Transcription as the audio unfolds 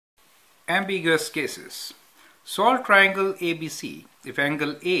Ambiguous cases. Solve triangle ABC if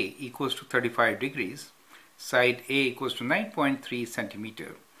angle A equals to 35 degrees, side A equals to 9.3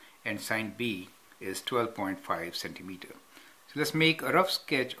 centimeter, and side B is 12.5 centimeter. So let's make a rough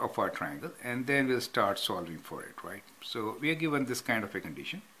sketch of our triangle and then we'll start solving for it, right? So we are given this kind of a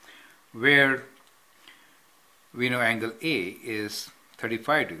condition where we know angle A is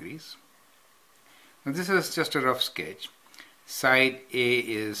 35 degrees. Now this is just a rough sketch. Side A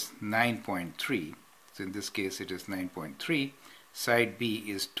is 9.3, so in this case it is 9.3. Side B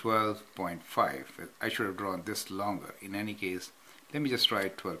is 12.5. I should have drawn this longer. In any case, let me just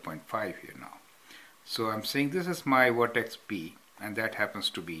write 12.5 here now. So I'm saying this is my vertex B and that happens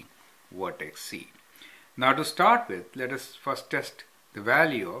to be vertex C. Now to start with, let us first test the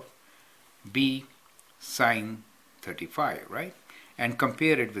value of B sine 35, right? And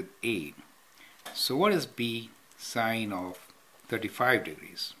compare it with A. So what is B sine of 35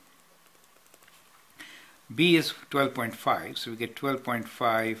 degrees? B is 12.5, so we get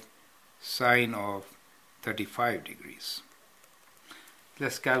 12.5 sine of 35 degrees.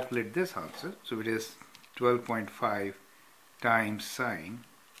 Let's calculate this answer. So it is 12.5 times sine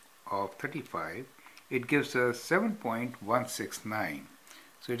of 35. It gives us 7.169.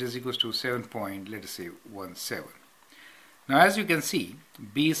 So it is equals to 7.17. Now as you can see,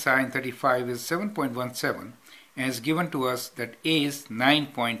 B sine 35 is 7.17 and it's given to us that A is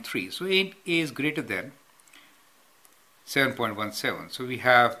 9.3. So A is greater than 7.17. So we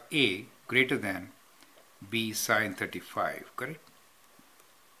have A greater than B sine 35, correct?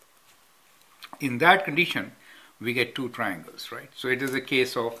 In that condition, we get two triangles, right? So it is a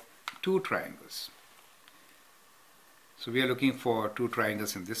case of two triangles. So we are looking for two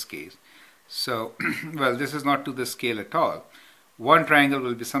triangles in this case. So, well, this is not to the scale at all. One triangle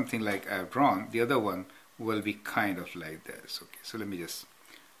will be something like I have drawn. The other one will be kind of like this. Okay, so let me just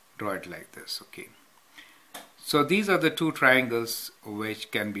draw it like this. Okay. So these are the two triangles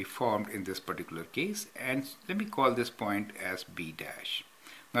which can be formed in this particular case. And let me call this point as B dash.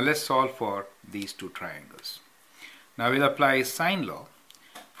 Now let's solve for these two triangles. Now we'll apply sine law.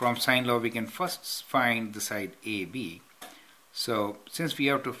 From sine law, we can first find the side AB. So since we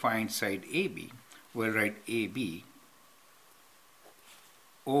have to find side AB, we'll write AB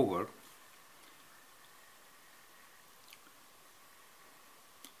over,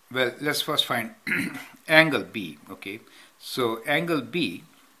 well, let's first find angle B, okay? So angle B,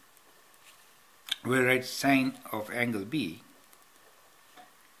 we'll write sine of angle B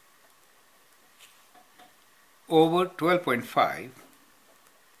over 12.5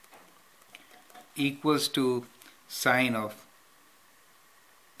 equals to sine of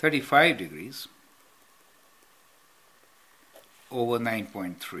 35 degrees over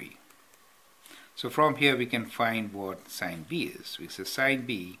 9.3. So from here we can find what sine B is. We say sine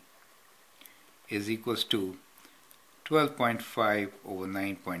B is equals to 12.5 over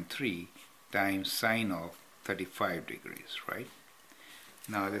 9.3 times sine of 35 degrees, right?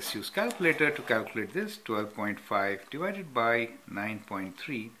 Now let's use calculator to calculate this. 12.5 divided by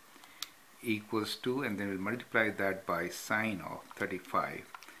 9.3 equals to, and then we'll multiply that by sine of 35.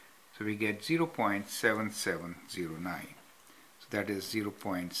 So we get 0.7709. So that is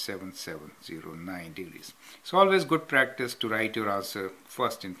 0.7709 degrees. So always good practice to write your answer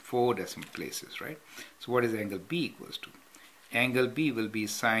first in 4 decimal places, right? So what is angle B equals to? Angle B will be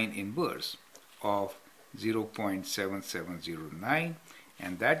sine inverse of 0.7709,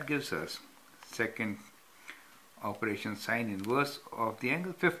 and that gives us second operation sine inverse of the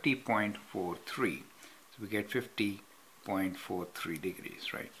angle 50.43. So we get 50.43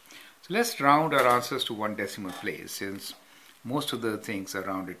 degrees, right? So let's round our answers to 1 decimal place since most of the things are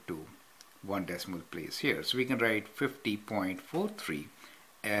rounded to 1 decimal place here. So we can write 50.43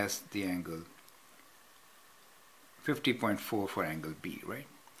 as the angle 50.4 for angle B, right?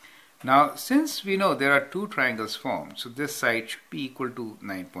 Now since we know there are two triangles formed, so this side should be equal to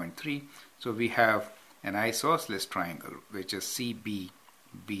 9.3. So we have an isosceles triangle which is CB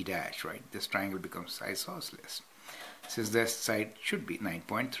B dash, right? This triangle becomes isosceles since this side should be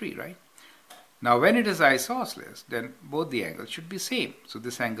 9.3, right? Now when it is isosceles, then both the angles should be same. So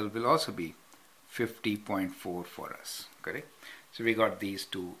this angle will also be 50.4 for us, correct? So we got these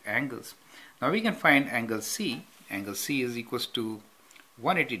two angles. Now we can find angle C. Angle C is equals to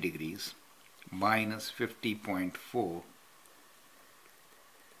 180 degrees minus 50.4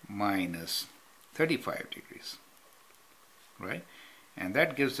 minus 35 degrees, right? And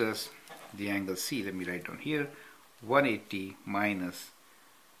that gives us the angle C. Let me write down here, 180 minus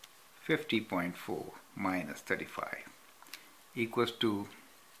 50.4 minus 35 equals to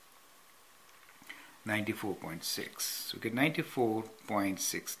 94.6. So we get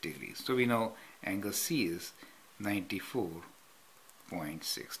 94.6 degrees. So we know angle C is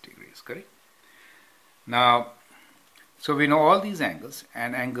 94.6 degrees, correct? Now, so we know all these angles,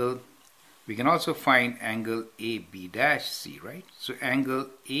 and we can also find angle AB-C, right? So angle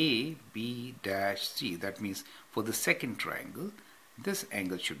AB-C, that means for the second triangle, this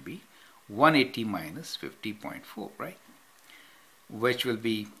angle should be 180 minus 50.4, right? Which will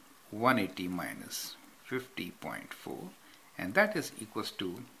be 180 minus 50.4, and that is equals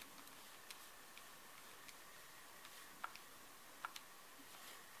to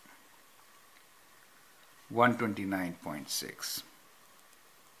 129.6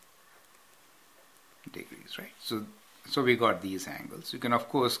 degrees, right? So we got these angles. You can of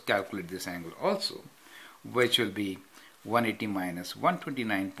course calculate this angle also, which will be 180 minus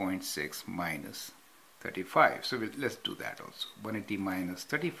 129.6 minus 35. So let's do that also. 180 minus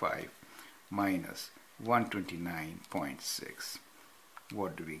 35 minus 129.6.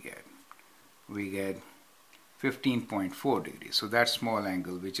 What do we get? We get 15.4 degrees. So that small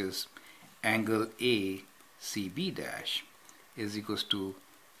angle, which is angle ACB dash, is equals to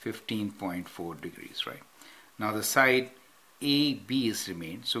 15.4 degrees, right? Now the side AB is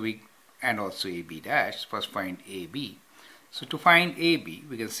remained, so and also AB dash. First find AB. So to find AB,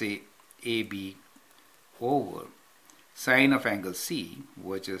 we can say AB over sine of angle C,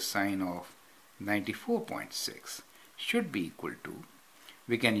 which is sine of 94.6, should be equal to,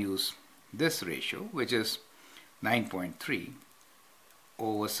 we can use this ratio, which is 9.3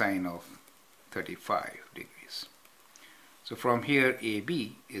 over sine of 35 degrees. So from here,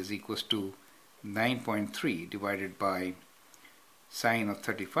 AB is equals to 9.3 divided by sine of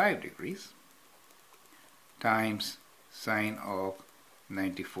 35 degrees times sine of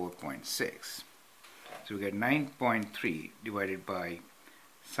 94.6. So we get 9.3 divided by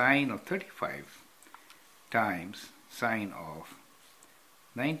sine of 35 times sine of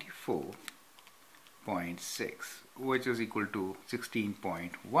 94.6, which is equal to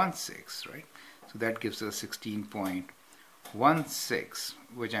 16.16, right? So that gives us 16.16,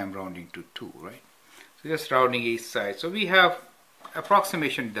 which I'm rounding to 2, right? So just rounding each side. So we have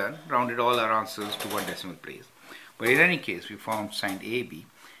approximation done, rounded all our answers to one decimal place. But in any case, we found sine AB.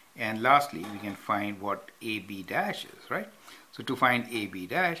 And lastly, we can find what AB dash is, right? So to find AB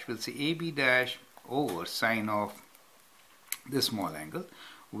dash, we'll say AB dash over sine of this small angle,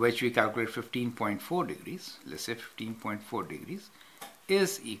 which we calculate 15.4 degrees, let's say 15.4 degrees,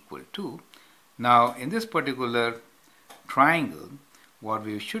 is equal to, now in this particular triangle, what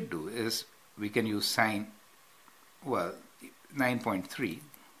we should do is we can use sine, well, 9.3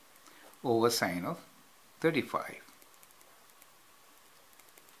 over sine of 35.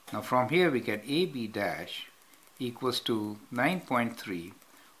 Now from here we get AB dash equals to 9.3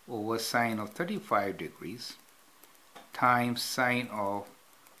 over sine of 35 degrees times sine of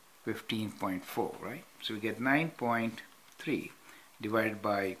 15.4, right? So we get 9.3 divided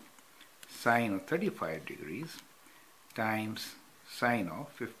by sine of 35 degrees times sine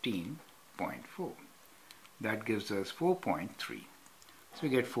of 15.4. That gives us 4.3. So we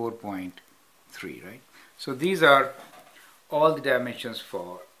get 4.3, right? So these are all the dimensions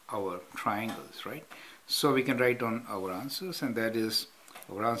for our triangles, right? So we can write down our answers, and that is,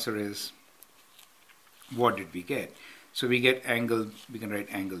 our answer is, what did we get? So we get angle, we can write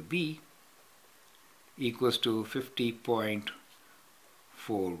angle B equals to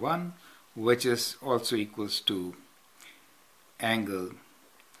 50.41, which is also equals to angle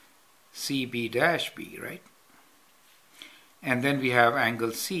CB dash B, right? And then we have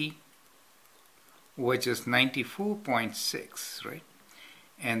angle C, which is 94.6, right?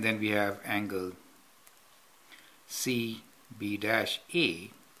 And then we have angle CB dash A,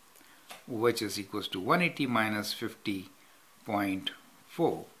 which is equals to 180 minus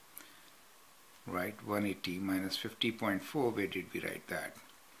 50.4, right? 180 minus 50.4, where did we write that?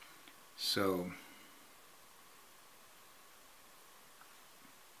 So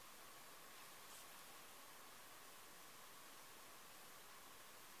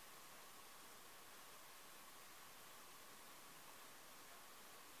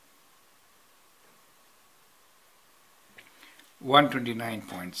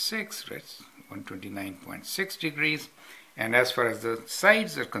 (129.6), right? 129.6 degrees. And as far as the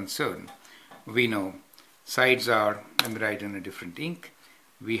sides are concerned, we know sides are, let me write in a different ink,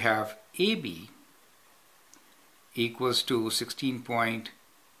 we have AB equals to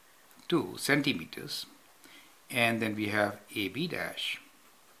 16.2 centimeters, and then we have AB dash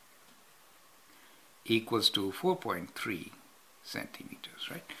equals to 4.3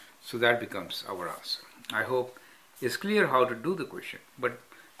 centimeters, right? So that becomes our answer. I hope it's clear how to do the question, but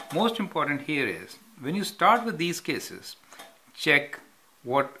most important here is when you start with these cases, check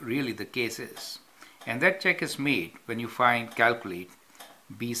what really the case is. And that check is made when you calculate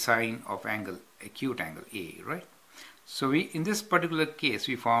B sine of acute angle A, right? So in this particular case,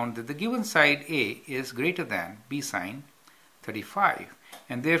 we found that the given side A is greater than B sine 35,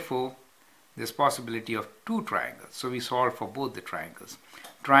 and therefore there's possibility of two triangles. So we solve for both the triangles,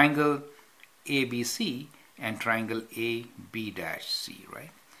 triangle ABC and triangle AB-C,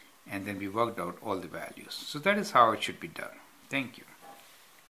 right? And then we worked out all the values. So that is how it should be done. Thank you.